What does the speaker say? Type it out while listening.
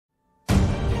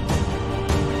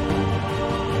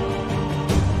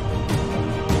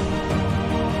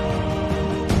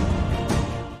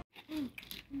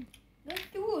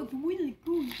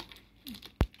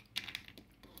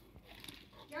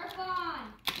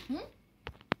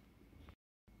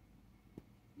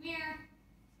Where?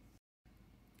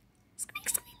 Squeak,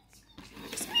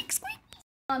 squeak. Squeak, squeak.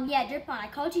 Yeah, Drip Pond, I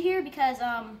called you here because,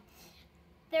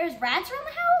 there's rats around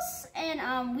the house,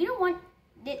 and, we don't want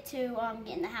it to,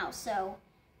 get in the house, so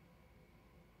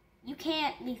you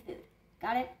can't leave food.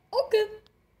 Got it? Okay.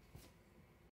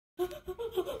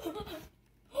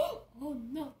 Oh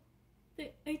no,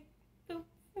 they ate the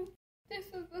food. This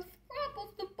is the scrap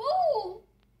of the bowl.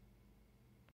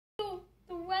 So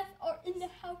the rats are in the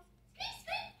house.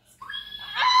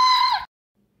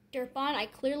 Dirtbon, I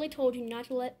clearly told you not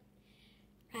to let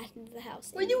rats into the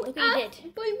house. When you look what you asked,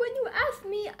 did. but when you asked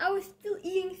me, I was still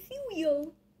eating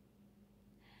cereal.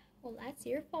 Well, that's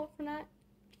your fault for not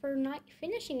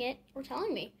finishing it or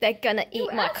telling me. They're gonna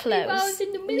eat my clothes.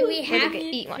 In the middle. We They're have gonna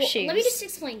eat my well, shoes. Let me just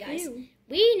explain, guys. Ew.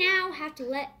 We now have to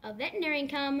let a veterinarian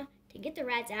come to get the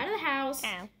rats out of the house.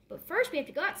 Ow. But first, we have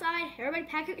to go outside. Everybody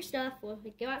pack up your stuff. We'll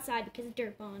go outside because of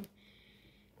Dirtbon.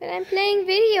 But I'm playing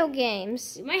video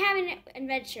games. We might have an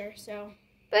adventure, so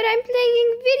But I'm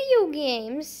playing video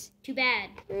games. too bad.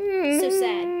 So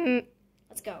sad.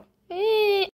 Let's go.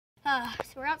 Eh.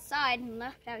 So we're outside and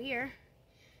left out here.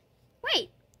 Wait,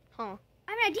 Huh.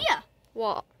 I have an idea.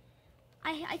 What?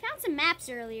 I found some maps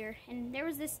earlier, and there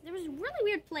was a really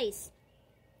weird place.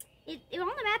 On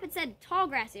the map it said tall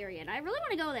grass area, and I really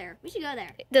want to go there. We should go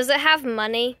there. Does it have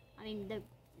money? I mean,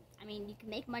 you can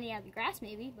make money out of the grass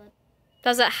maybe, but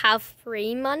Does it have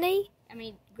free money? I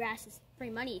mean, grass is free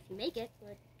money if you make it.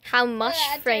 But How much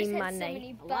free So money?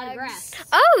 many a lot of bugs. grass.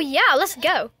 Oh yeah, let's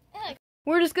go.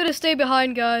 We're just gonna stay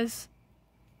behind, guys.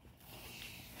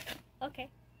 Okay.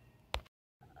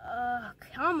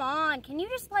 Come on. Can you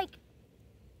just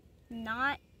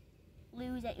not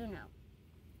lose at Uno?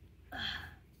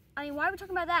 I mean, why are we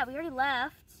talking about that? We already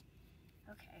left.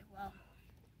 Okay, well,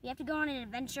 we have to go on an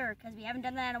adventure because we haven't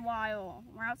done that in a while.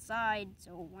 We're outside,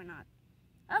 so why not?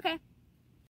 Okay.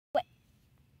 Wait.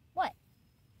 What?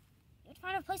 We have to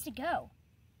find a place to go.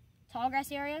 Tall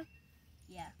grass area?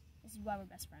 Yeah, this is why we're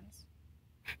best friends.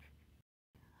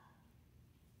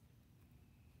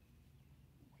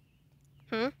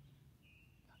 Hmm?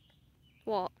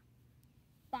 What?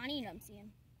 Bonnie, you know what I'm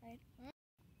seeing, right?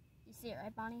 You see it,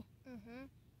 right, Bonnie? Mm-hmm.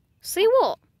 See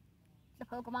what? The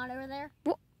Pokemon over there?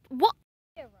 What?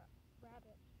 Rabbit.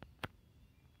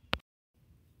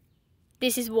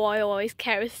 This is why I always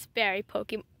carry a spare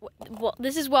Pokemon. What?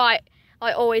 This is why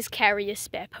I always carry a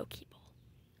spare Pokeball.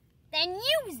 Then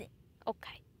use it!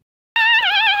 Okay.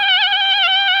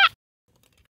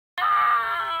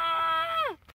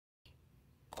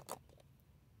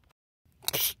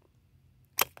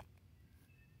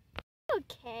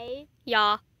 Okay.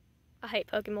 Yeah. I hate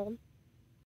Pokemon.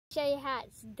 Show you how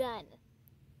it's done.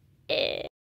 Eh.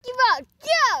 Give up,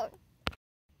 go!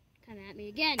 Come at me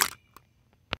again. Not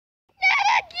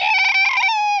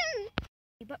again!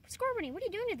 But Scorbunny, what are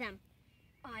you doing to them?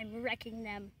 I'm wrecking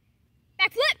them.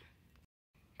 Backflip!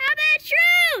 How about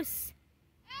truce?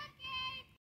 Okay.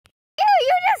 Ew,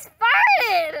 you just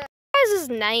farted! What is his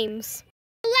names?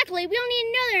 Luckily, we don't need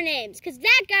to know their names, because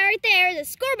that guy right there is a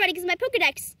Scorbunny because of my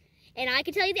Pokedex. And I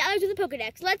can tell you the others with the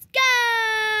Pokedex. Let's go!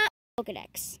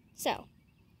 Pokedex. So,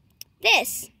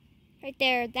 this right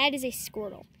there, that is a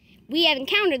Squirtle. We have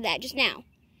encountered that just now.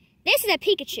 This is a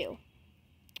Pikachu,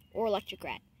 or Electric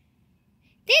Rat.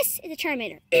 This is a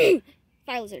Charmander,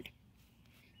 Fire Lizard.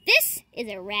 This is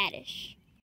a Radish.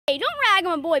 Hey, don't rag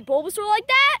on my boy Bulbasaur like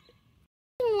that!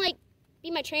 Be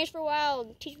my trainer for a while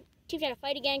and teach me how to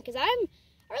fight again, because I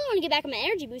really want to get back on my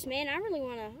energy boost, man. I really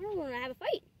want to have a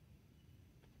fight.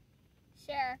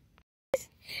 Sure.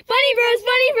 Funny bros,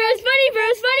 funny bros, funny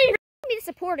bros, funny bros. I'm be the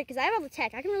supporter because I have all the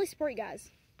tech. I can really support you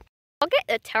guys. I'll get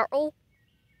the turtle.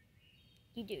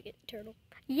 You do get the turtle.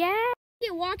 Yeah.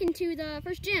 Get walking to the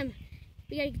first gym.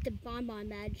 We gotta get the bonbon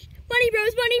badge. Funny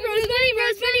bros, funny bros, funny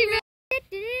bros, funny bros.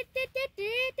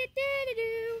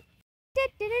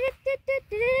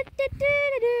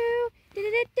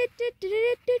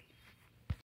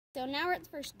 So now we're at the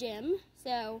first gym.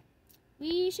 So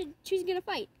we should choose to get a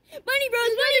fight. Bunny bros,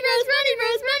 bunny bros, bunny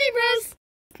bros, bunny bros.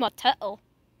 My turtle.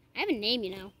 I have a name,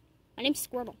 you know. My name's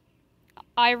Squirtle.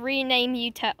 I rename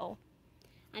you Turtle.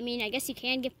 I mean, I guess you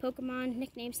can give Pokemon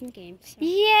nicknames in the game. So.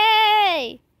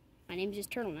 Yay! My name's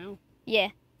just Turtle now.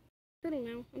 Yeah. Turtle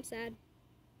now. I'm sad.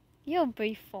 You'll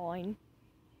be fine.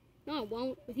 No, I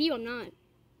won't. With you, I'm not.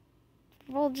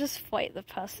 We'll just fight the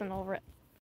person over it.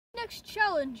 Next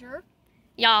challenger.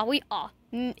 Yeah, we are.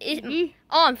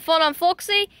 I'm Fun on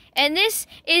Foxy, and this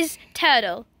is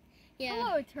Turtle. Yeah.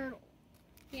 Hello, turtle.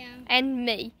 Yeah. And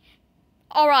me.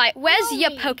 Alright, where's Hello, your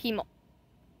me. Pokemon?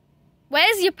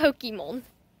 Where's your Pokemon?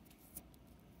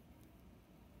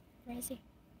 Where is he?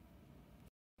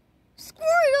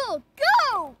 Squirtle,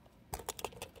 go!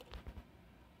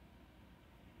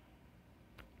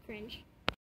 Cringe.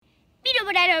 You're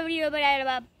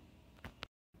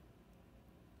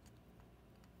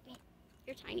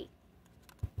tiny.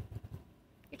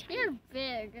 You're tiny. You're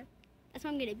big. That's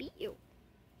why I'm gonna beat you.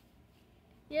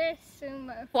 You're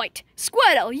sumo. Right,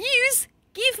 Squirtle, use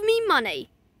give me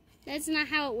money. That's not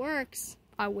how it works.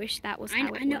 I wish that was I how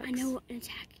know, it I know, works. I know an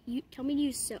attack. You tell me to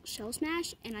use shell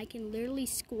smash, and I can literally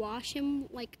squash him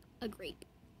like a grape.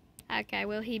 Okay,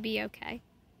 will he be okay?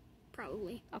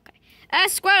 Probably. Okay.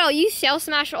 Squirtle, use Shell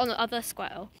Smash on the other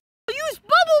Squirtle. Use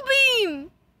Bubble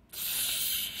Beam!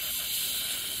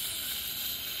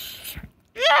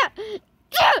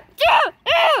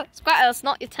 Squirtle, it's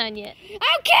not your turn yet. I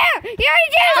don't care! You already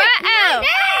did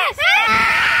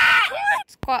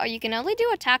it! Squirtle, you can only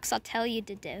do attacks I'll tell you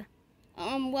to do.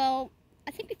 Well,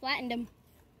 I think we flattened him.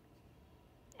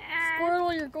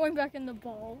 Squirtle, you're going back in the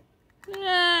bowl.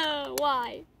 No,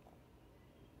 why?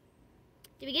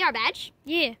 Did we get our badge?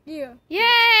 Yeah. Yeah.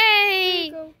 Yay!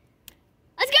 Go.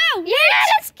 Let's go! Yeah,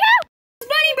 let's go!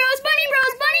 Bunny bros, bunny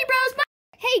bros, bunny bros,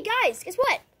 Hey guys, guess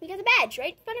what? We got the badge,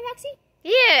 right, Bunny Foxy?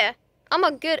 Yeah. I'm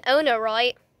a good owner,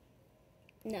 right?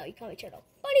 No, you call me Turtle.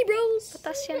 Bunny bros. But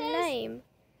that's your name.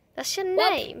 That's your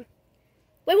Well, name.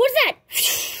 Wait, what's that?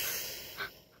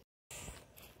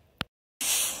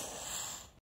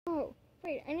 Oh,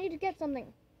 wait, I need to get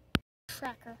something.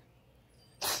 Tracker.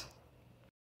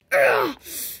 You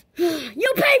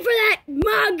pay for that,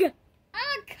 mug!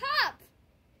 I'm a cup!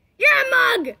 You're a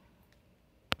mug!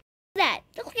 That.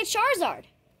 Look like a Charizard.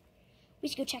 We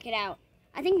should go check it out.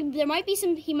 I think there might be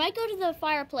some. He might go to the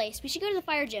fireplace. We should go to the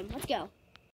fire gym. Let's go.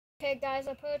 Okay, guys,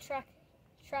 I put a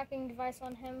tracking device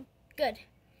on him. Good.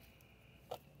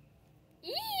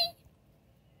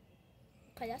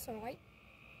 Play that song, right?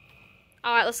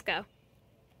 Alright, let's go.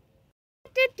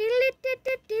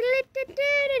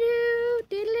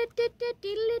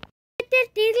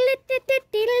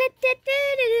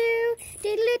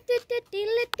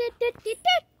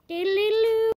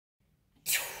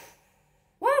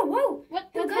 Whoa, whoa! What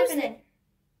Who goes goes in?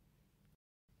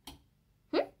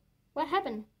 there? What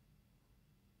happened?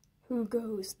 Who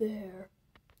goes there?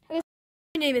 My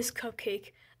name is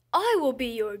Cupcake. I will be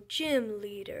your gym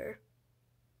leader.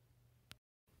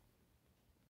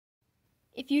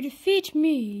 If you defeat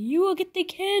me, you will get the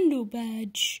candle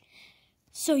badge.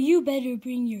 So you better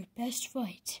bring your best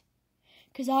fight.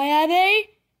 'Cause I have a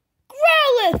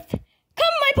Growlithe!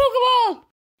 Come, my Pokeball!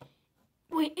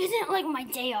 Wait, isn't it like my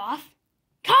day off?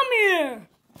 Come here!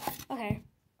 Okay.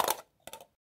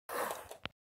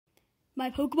 My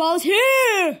Pokeball is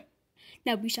here!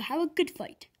 Now we shall have a good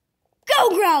fight. Go,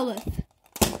 Growlithe!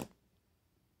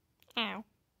 Ow.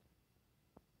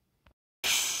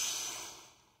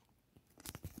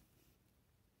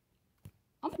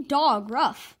 I'm a dog,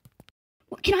 rough.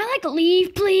 Can I, like,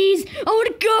 leave, please? I want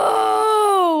to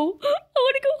go! I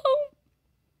want to go home.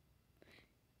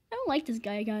 I don't like this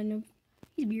guy, kind of.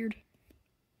 He's weird.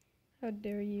 How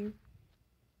dare you?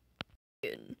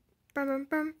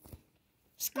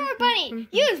 Score Bunny!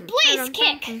 Use Blaze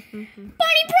Kick!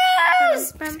 Bunny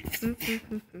Bros!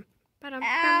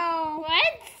 Ow!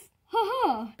 What?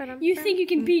 Haha! You think you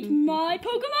can beat my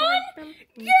Pokemon?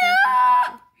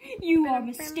 Yeah! You are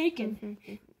mistaken.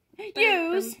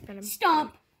 Use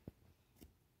Stomp.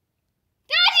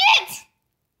 Dodge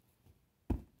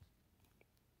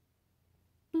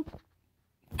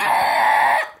it!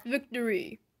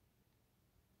 Victory.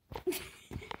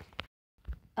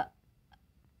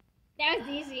 That was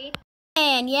easy.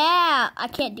 And yeah, I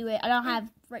can't do it. I don't have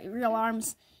real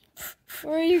arms.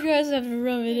 Or you guys have to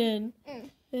rub it in.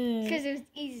 Because it was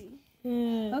easy.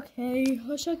 Okay,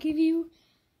 I shall give you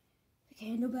the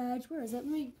candle badge. Where is it? Let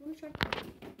me try.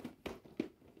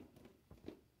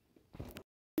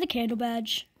 The candle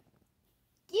badge.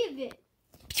 Give it.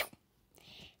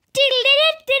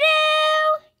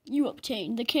 You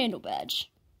obtained the candle badge.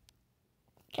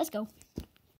 Let's go.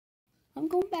 I'm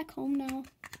going back home now.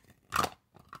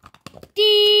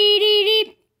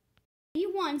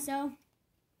 You won, so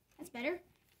that's better.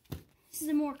 This is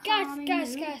a more Guys, calming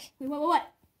guys, mood. guys. Wait,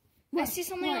 what? I see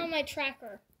something What? on my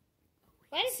tracker.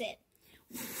 What is it?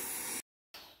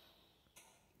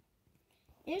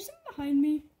 There's something Behind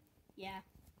me. Yeah.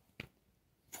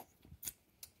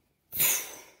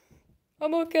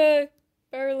 I'm okay.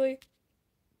 Barely.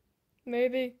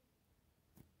 Maybe.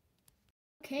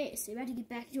 Okay, so we're about to get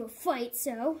back into a fight,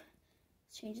 so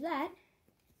let's change that.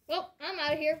 Well, I'm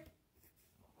out of here.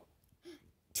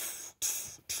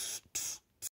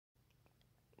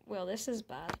 Well, this is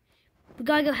bad. We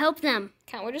gotta go help them.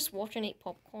 Can't we just watch and eat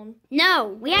popcorn? No,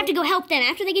 we have to go help them.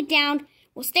 After they get down,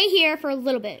 we'll stay here for a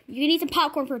little bit. You can eat some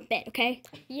popcorn for a bit, okay?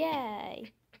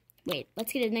 Yay. Wait,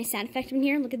 let's get a nice sound effect in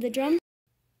here. Look at the drum.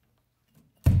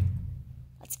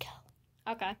 Let's go.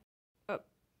 Okay.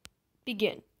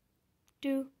 Begin.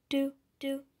 Do, do,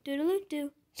 do, doodle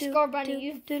do. Score Bunny,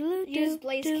 use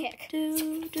Blaze Kick.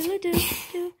 Do, doodle do,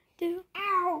 do, do.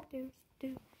 Ow! Do,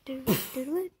 do, do,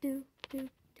 doodle do, do.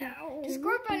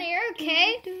 Score Bunny, you're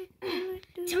okay?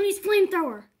 Tony's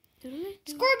flamethrower.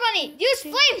 Score Bunny, use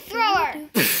Flamethrower!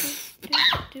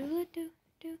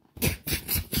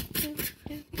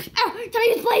 Oh,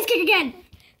 Tony's blaze kick again.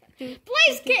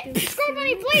 Blaze Kick! Score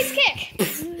Bunny, Blaze Kick!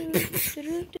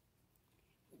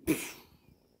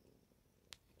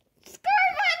 Score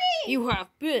Bunny! You have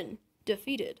been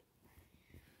defeated.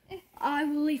 I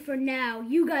will leave for now.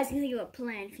 You guys can think of a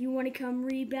plan. If you want to come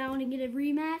rebound and get a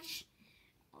rematch,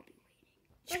 I'll be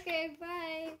waiting. Okay,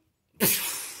 bye.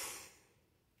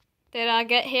 Did I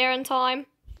get here in time?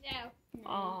 No.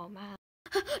 Oh, man.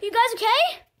 You guys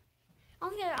okay? I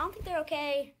don't think they're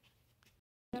okay.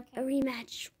 A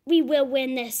rematch. We will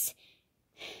win this.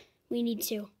 We need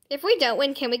to. If we don't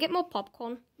win, can we get more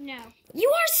popcorn? No. You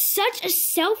are such a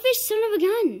selfish son of a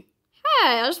gun.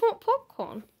 Hey, I just want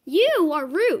popcorn. You are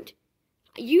rude.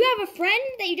 You have a friend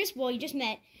that you just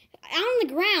met out on the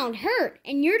ground, hurt,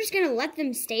 and you're just going to let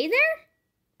them stay there?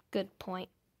 Good point.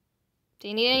 Do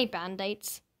you need any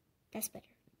Band-Aids? That's better.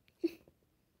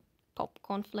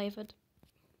 Popcorn flavored.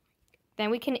 Then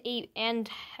we can eat and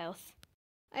health.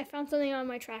 I found something on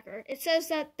my tracker. It says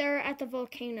that they're at the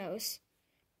volcanoes.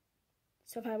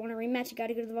 So if I want a rematch, you got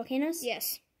to go to the volcanoes?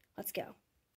 Yes. Let's go.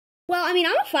 Well, I mean,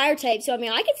 I'm a fire type, so I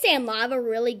mean, I can stand lava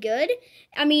really good.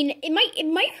 I mean, it might hurt a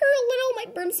little,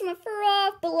 might burn some of my fur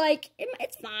off, but like,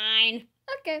 it's fine.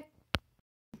 Okay.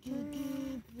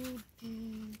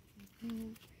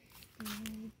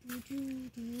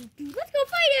 Let's go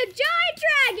fight a giant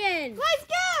dragon! Let's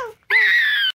go!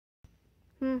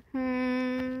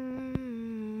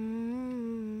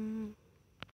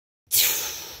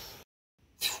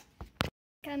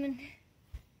 Coming.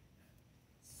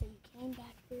 So you came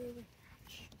back for a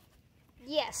rematch.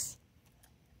 Yes.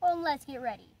 Well, let's get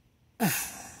ready. Woo!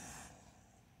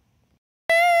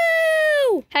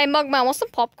 Hey, Mugman, want some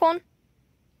popcorn?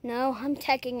 No, I'm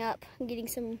teching up. I'm getting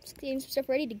some stuff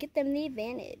ready to get them the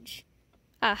advantage.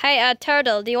 Hey,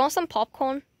 Turtle, do you want some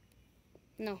popcorn?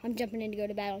 No, I'm jumping in to go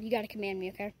to battle. You gotta command me,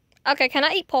 okay? Okay, can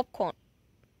I eat popcorn?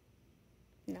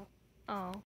 No.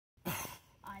 Oh.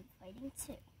 I'm fighting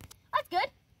too. That's good.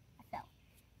 I fell.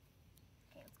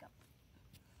 Okay, let's go.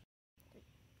 3,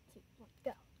 2, 1,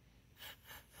 go.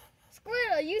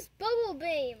 Squirrel, use Bubble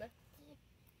Beam.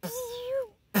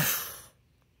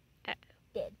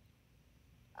 Dead.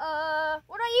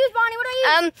 What do I use, Bonnie? What do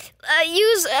I use?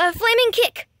 Use Flaming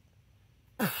Kick.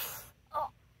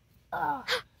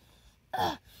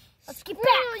 Let's get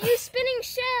Squirrel, back. use Spinning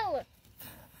Shell.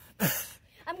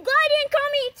 I'm glad you didn't call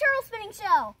me Turtle Spinning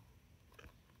Shell.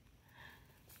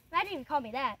 Imagine you called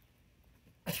me that.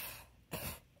 Tell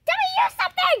me use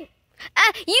something!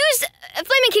 Use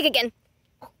Flaming Kick again.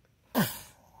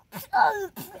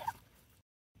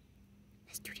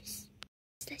 Let's do this.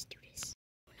 Let's do this.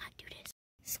 We'll not do this.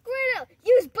 Squirrel,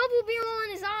 use Bubble Beam on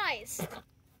his eyes.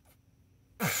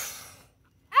 What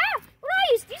do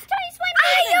I use? These tiny flame I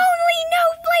only know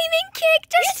Flaming Kick.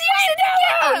 Just use it again.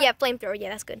 Oh, yeah, Flamethrower. Yeah,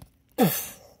 that's good.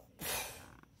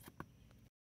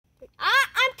 I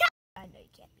know you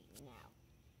can't beat me now.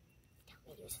 Tell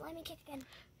me to use Flaming Kick again.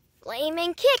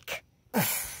 Flaming Kick.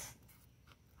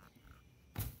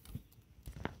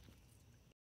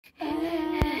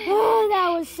 Oh, that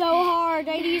was so hard.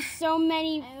 I used so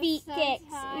many feet kicks.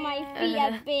 My feet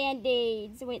have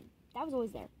band-aids. Wait, that was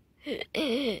always there.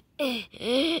 You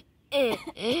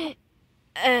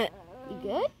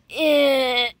good?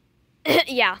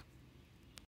 Yeah.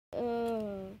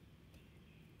 You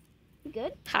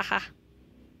good? Haha.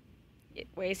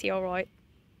 Wait, is he alright?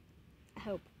 I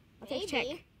hope. I'll take a check.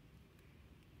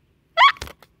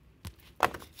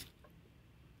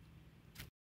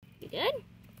 You good?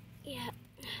 Yeah.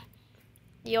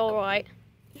 You alright?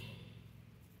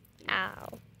 Ow.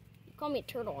 You call me a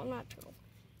turtle. I'm not a turtle.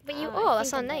 But you, I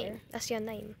that's think our I'm name. better. That's your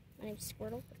name. My name's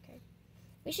Squirtle. Okay.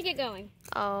 We should get going.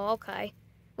 Oh, okay.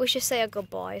 We should say our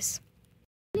goodbyes.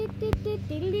 I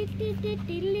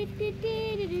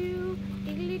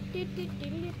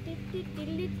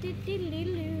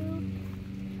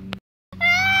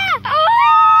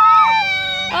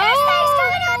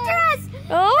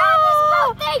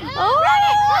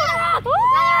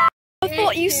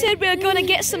thought you said we were gonna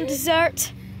get some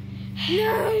dessert.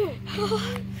 No!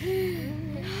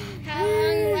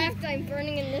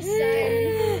 burning in the sun.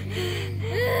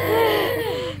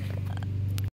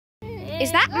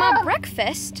 Is that my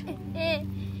breakfast?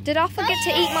 Did I forget to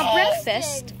eat my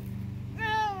breakfast?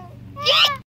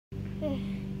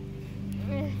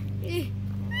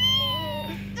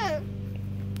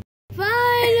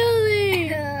 Finally!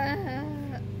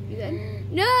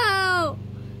 No!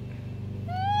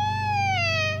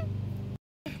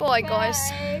 Boy, guys,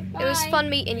 it was fun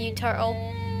meeting you, Turtle.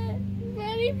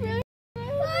 Buddy Bros.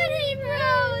 Buddy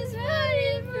Bros.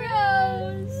 Buddy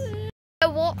Bros. You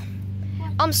know what?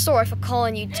 I'm sorry for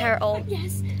calling you Turtle.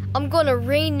 Yes. I'm gonna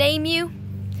rename you.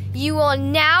 You are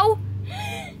now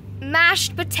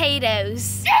mashed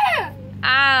potatoes.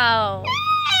 Ow.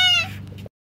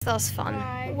 That was fun.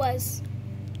 It was.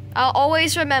 I'll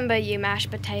always remember you,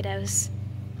 mashed potatoes.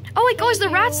 Oh wait, guys, the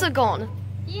rats are gone.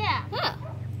 Yeah. Huh.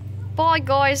 Bye,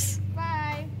 guys.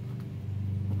 Bye.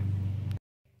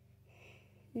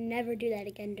 Never do that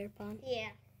again, Durpon. Yeah.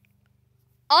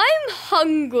 I'm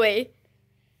hungry.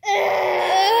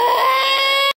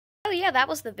 Oh yeah, that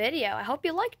was the video. I hope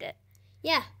you liked it.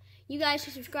 Yeah, you guys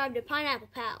should subscribe to Pineapple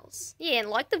Pals. Yeah, and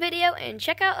like the video and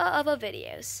check out our other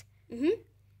videos.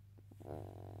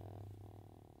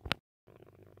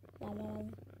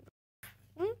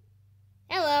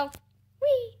 Hello.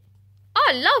 Whee!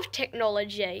 I love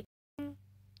technology.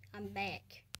 I'm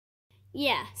back.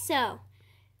 Yeah, so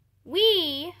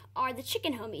we are the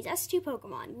Chicken Homies. That's 2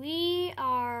 Pokemon. We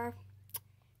are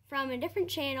from a different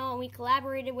channel and we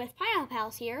collaborated with Pineapple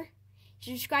Pals here. You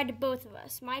should subscribe to both of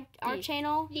us. Our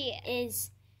channel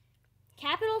is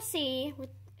capital C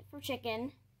for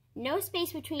chicken, no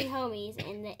space between homies,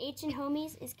 and the H in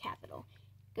homies is capital.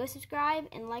 Go subscribe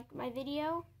and like my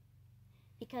video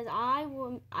because I've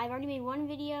already made 1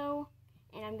 video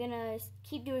and I'm gonna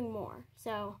keep doing more.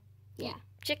 So yeah.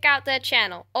 Check out their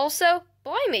channel. Also,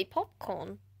 buy me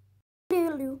popcorn.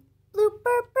 Blooper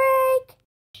break.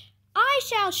 I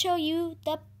shall show you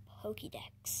the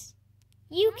Pokédex.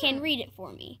 You can read it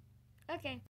for me.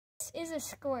 Okay. This is a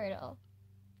Squirtle.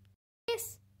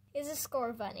 This is a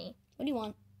Score Bunny. What do you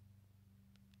want?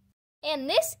 And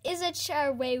this is a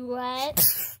Charway.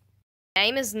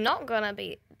 Name is not gonna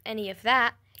be any of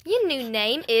that. Your new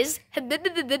name is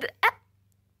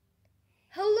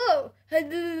Hello.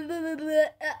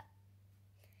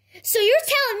 So you're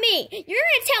telling me, you're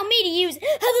going to tell me to use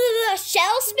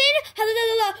shell spin,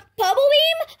 bubble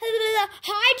beam,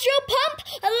 hydro pump,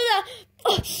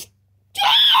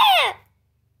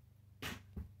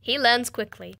 He learns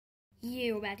quickly.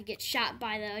 You're about to get shot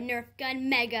by the Nerf gun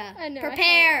Mega. I know,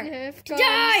 Prepare I hate Nerf to guns.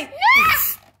 die.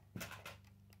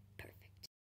 Perfect.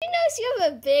 You notice you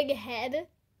have a big head?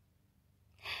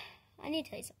 I need to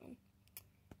tell you something.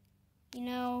 You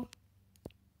know,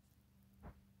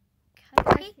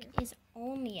 Cupcake is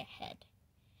only a head.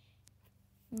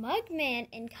 Mugman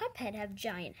and Cuphead have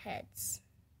giant heads.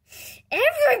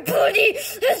 Everybody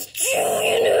has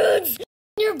giant heads!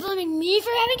 You're blaming me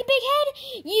for having a big head?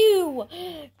 You!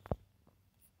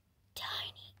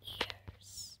 Tiny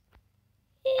ears.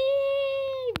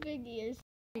 Big ears.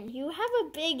 You have a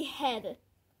big head.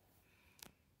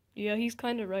 Yeah, he's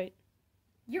kind of right.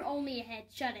 You're only a head.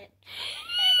 Shut it.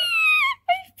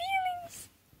 My feelings.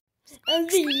 I'm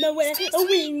gonna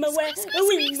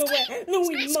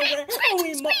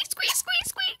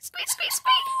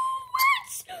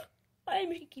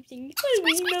keep singing.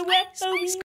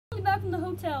 Back from the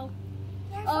hotel.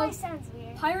 Your voice sounds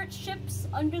weird. Pirate ships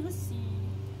under the sea.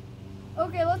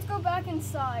 Okay, let's go back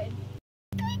inside.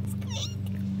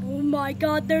 Oh my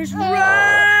God, there's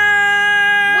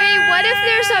rats! Wait, what if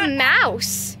there's a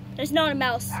mouse? There's not a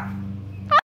mouse.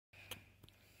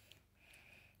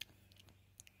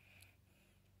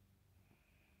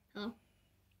 Oh,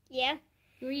 Yeah?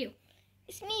 who are you?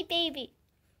 It's me, baby.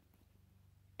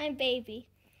 I'm baby.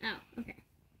 Oh, okay.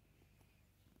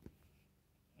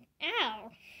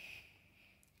 Ow.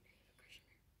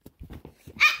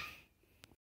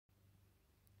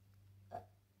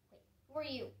 Who are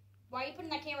you? Why are you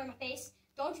putting that camera in my face?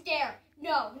 Don't you dare!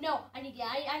 No, I need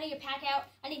to pack out.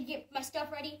 I need to get my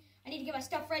stuff ready. I need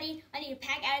to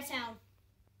pack out of town.